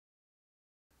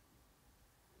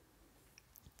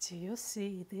Do you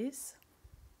see this?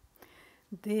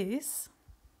 This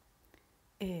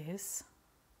is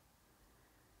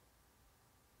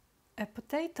a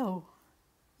potato.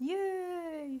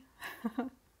 Yay!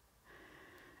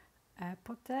 A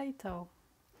potato.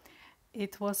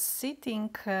 It was sitting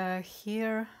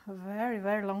here a very,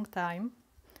 very long time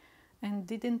and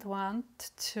didn't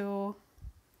want to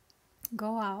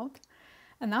go out.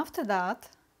 And after that,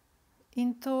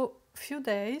 into few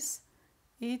days,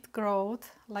 it growed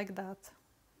like that.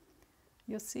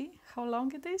 You see how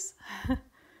long it is?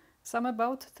 Some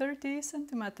about 30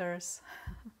 centimeters.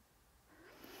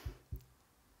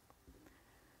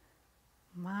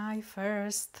 My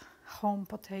first home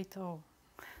potato.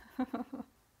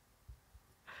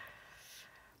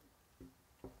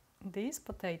 This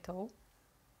potato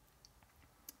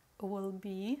will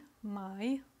be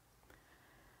my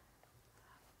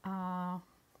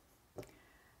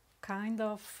kind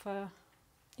of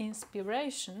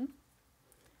inspiration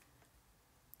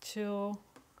to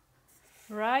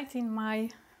write in my,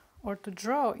 or to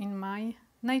draw in my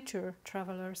nature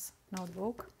traveler's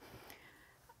notebook.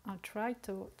 I'll try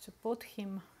to put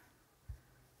him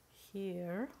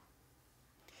here.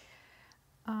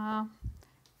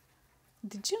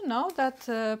 Did you know that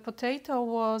potato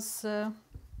was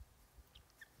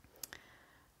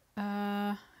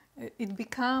it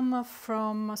became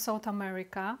from South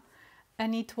America,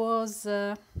 and it was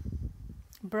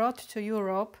brought to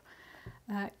Europe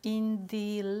in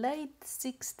the late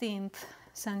 16th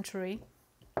century,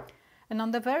 and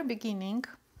on the very beginning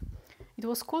it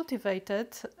was cultivated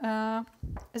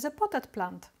as a potted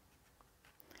plant.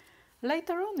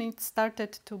 Later on it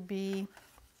started to be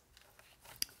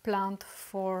plant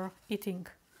for eating.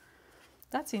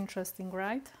 That's interesting,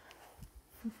 right?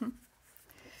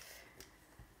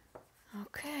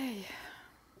 Okay,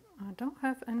 I don't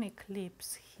have any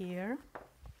clips here.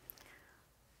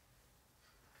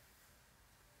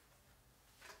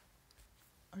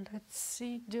 Let's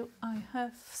see, do I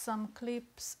have some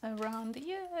clips around?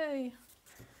 Yay!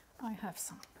 I have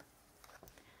some.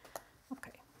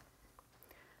 Okay.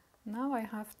 Now I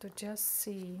have to just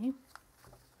see,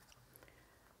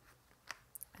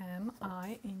 am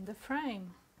I in the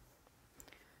frame?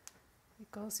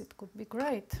 Because it could be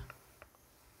great.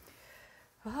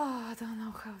 Oh, I don't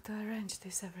know how to arrange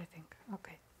this everything.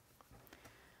 Okay.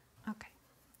 Okay,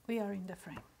 we are in the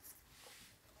frame.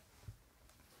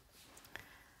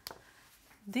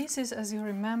 This is, as you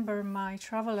remember, my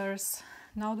traveler's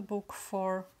notebook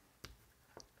for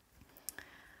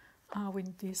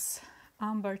with this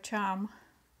amber charm.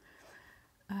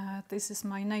 This is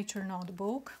my nature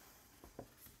notebook.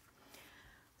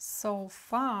 So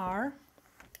far,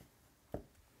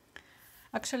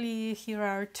 actually here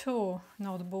are two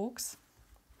notebooks.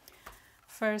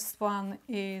 First one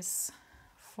is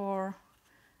for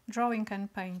drawing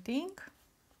and painting.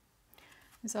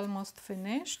 It's almost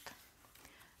finished.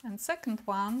 And second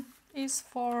one is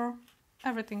for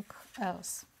everything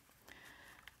else.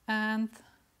 And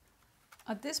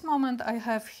at this moment I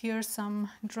have here some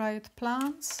dried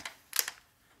plants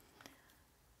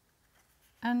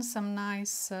and some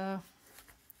nice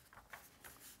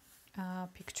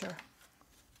picture.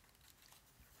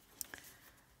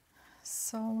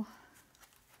 So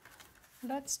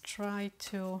let's try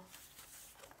to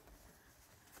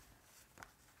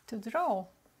draw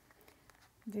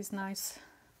this nice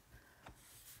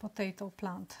potato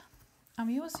plant. I'm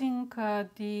using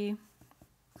the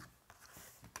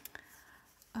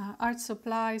art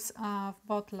supplies I've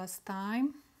bought last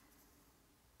time.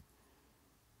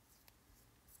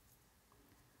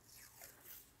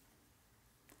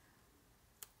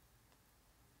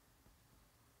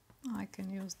 I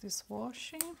can use this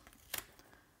washi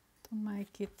to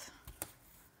make it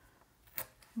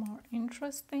more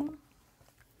interesting,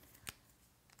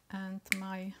 and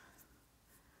my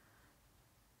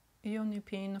Uni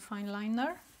Pin fine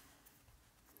liner,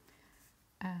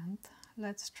 and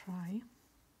let's try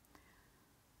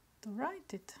to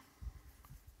write it.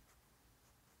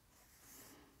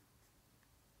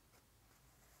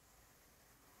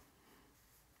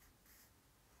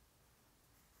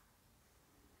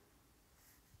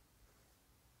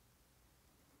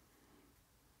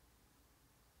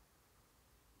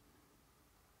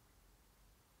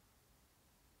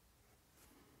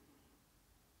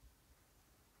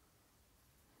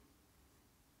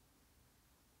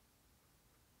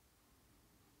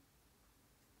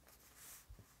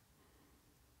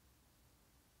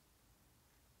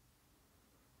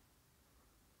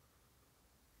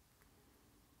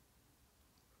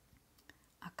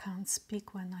 I can't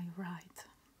speak when I write,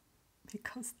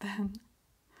 because then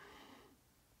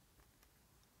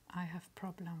I have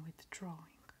problem with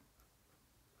drawing.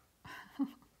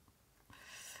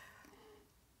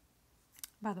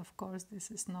 But of course this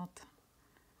is not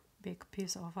big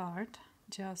piece of art,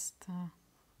 just a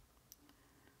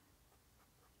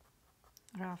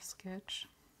rough sketch.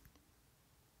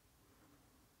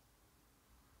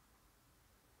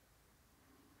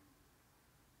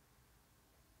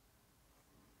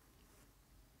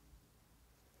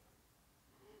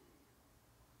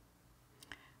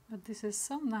 But this is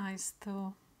so nice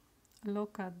to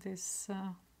look at this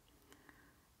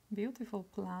beautiful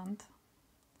plant,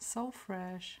 so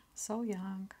fresh, so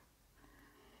young,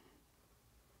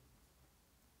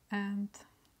 and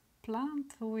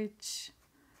plant which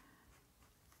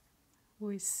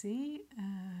we see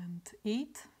and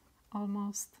eat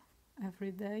almost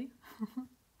every day.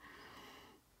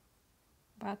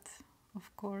 But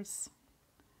of course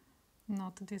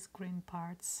not these green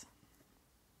parts.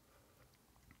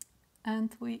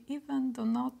 And we even do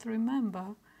not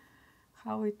remember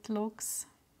how it looks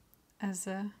as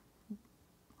a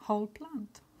whole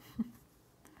plant.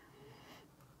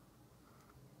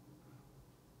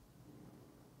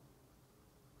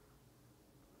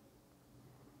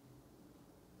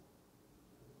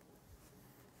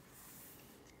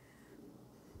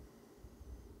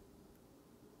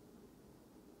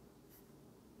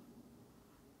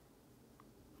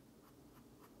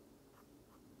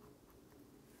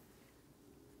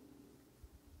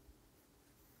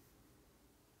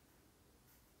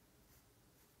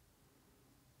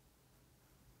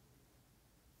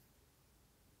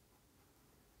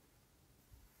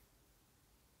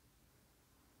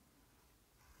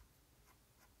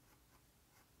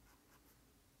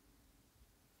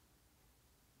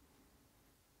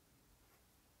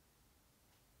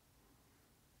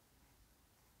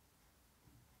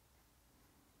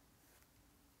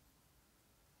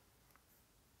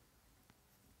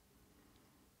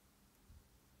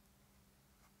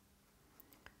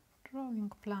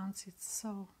 Drawing plants, it's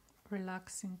so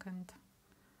relaxing and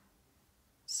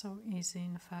so easy,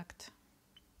 in fact.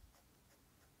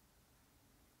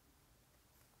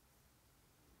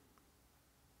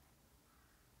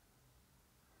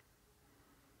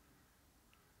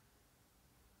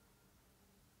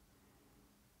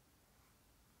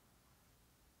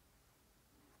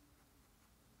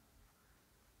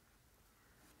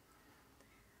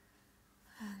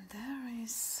 And there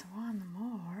is one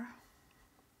more.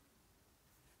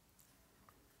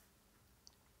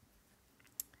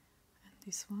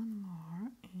 This one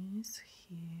more is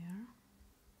here,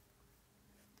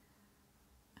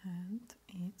 and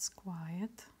it's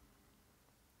quite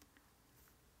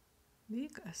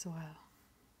big as well.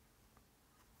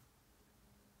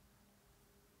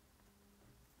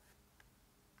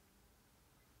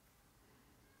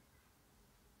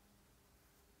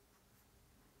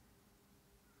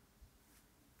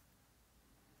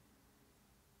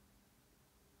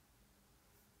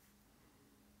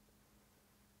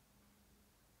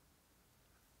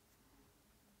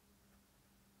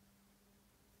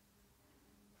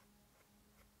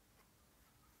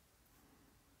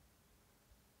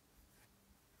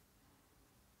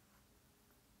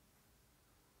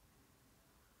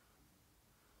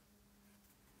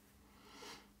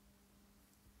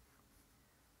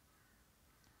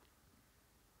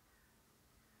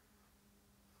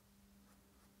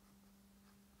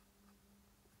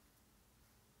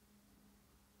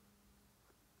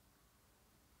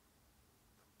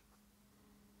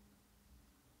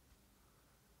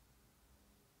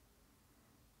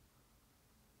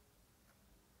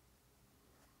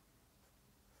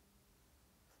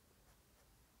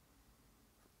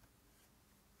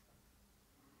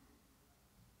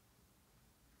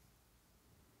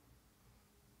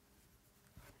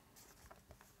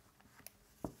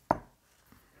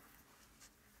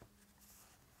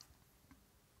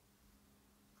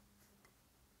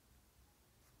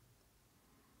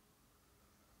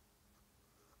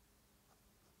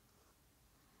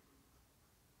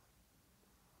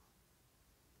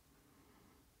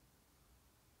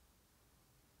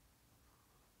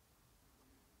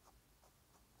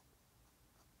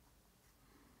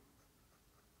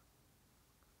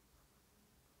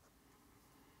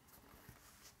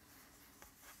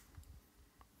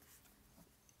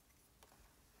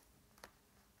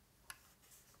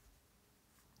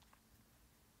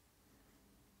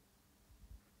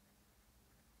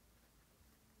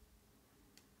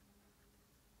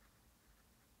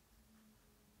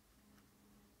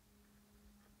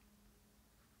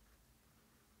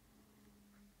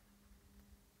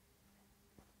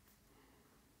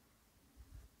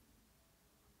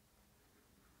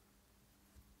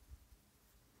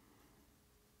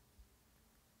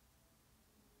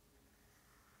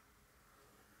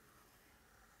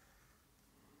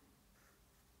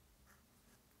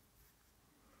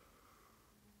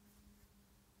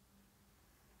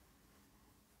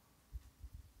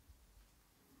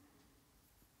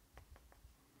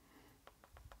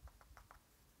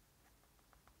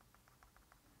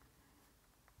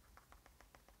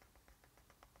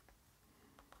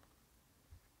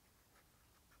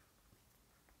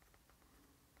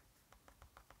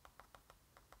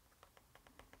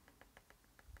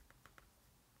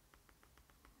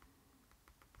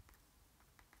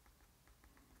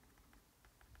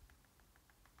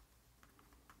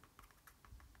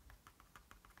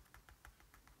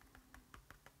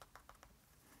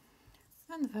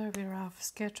 And very rough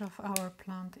sketch of our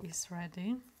plant is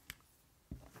ready.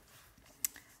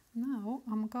 Now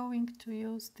I'm going to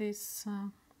use this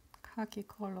khaki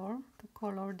color to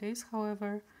color this.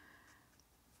 However,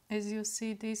 as you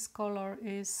see, this color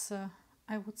is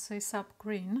I would say sap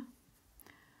green,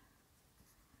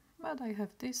 but I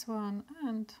have this one,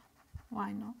 and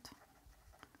why not?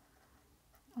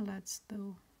 Let's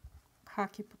do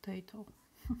khaki potato.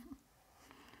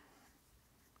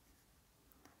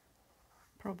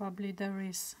 Probably there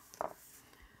is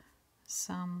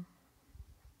some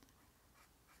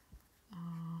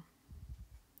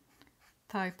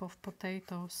type of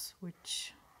potatoes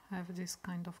which have this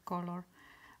kind of color.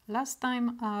 Last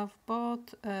time I've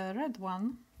bought a red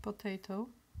one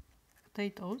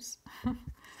potatoes,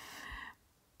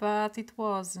 but it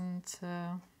wasn't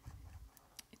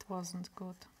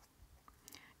good.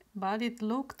 But it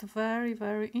looked very,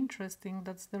 very interesting.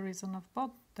 That's the reason I've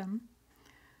bought them,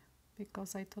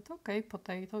 because I thought, okay,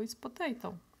 potato is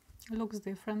potato. It looks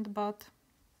different, but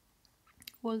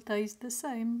will taste the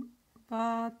same,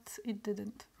 but it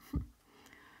didn't.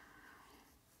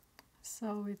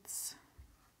 So it's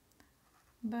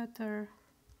better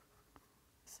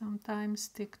sometimes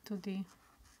stick to the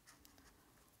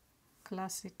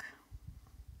classic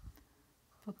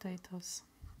potatoes.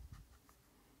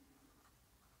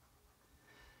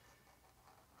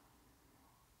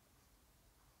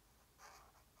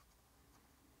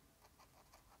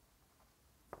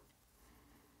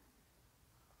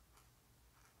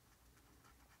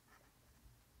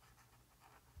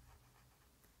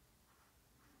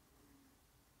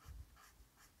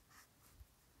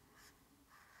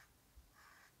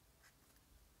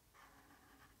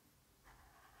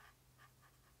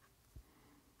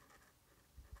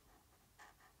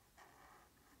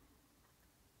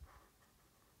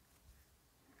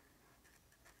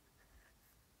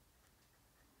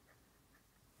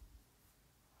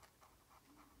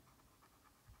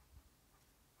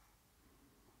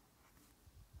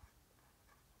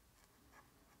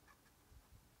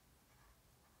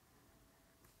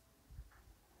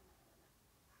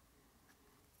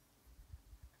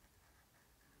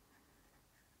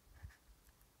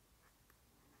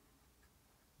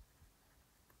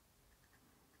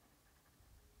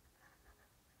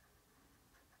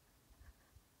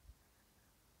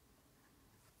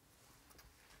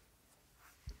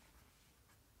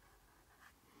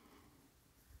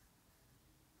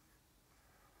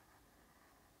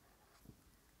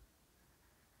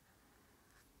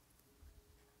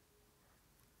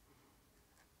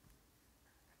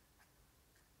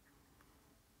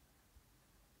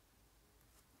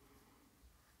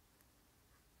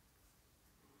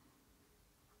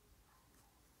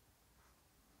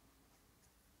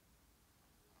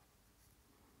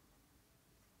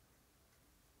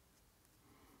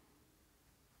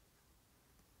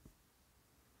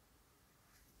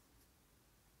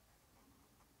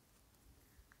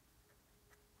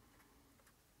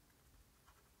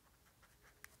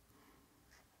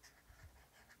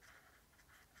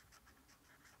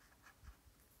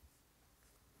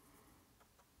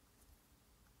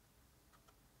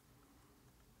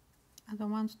 I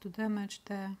don't want to damage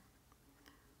the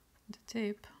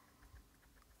tip.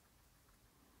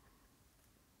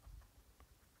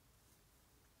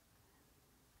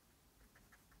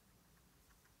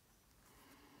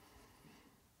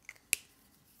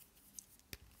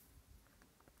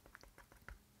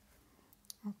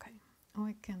 Okay,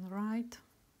 we can write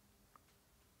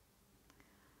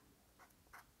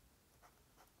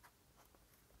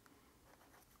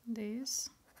this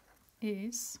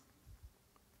is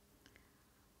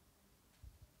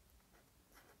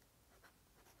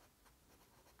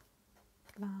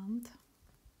plant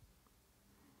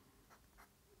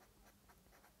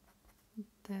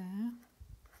the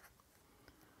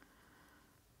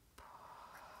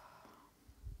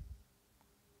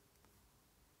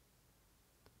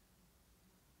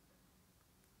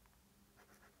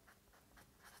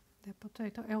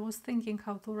potato. I was thinking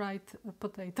how to write a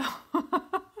potato.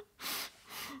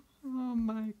 Oh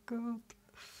my god.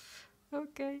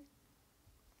 Okay.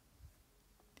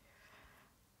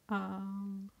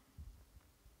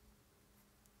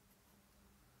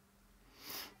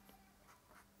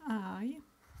 I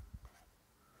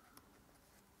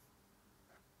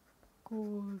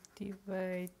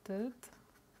cultivated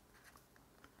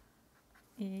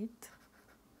it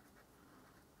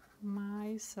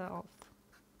myself.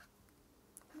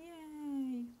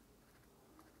 Yay!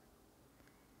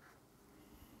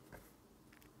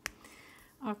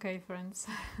 Okay, friends.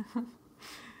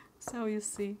 So you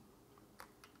see,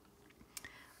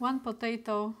 one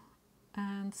potato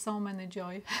and so many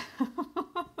joy.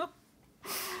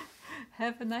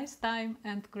 Have a nice time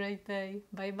and great day.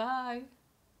 Bye bye.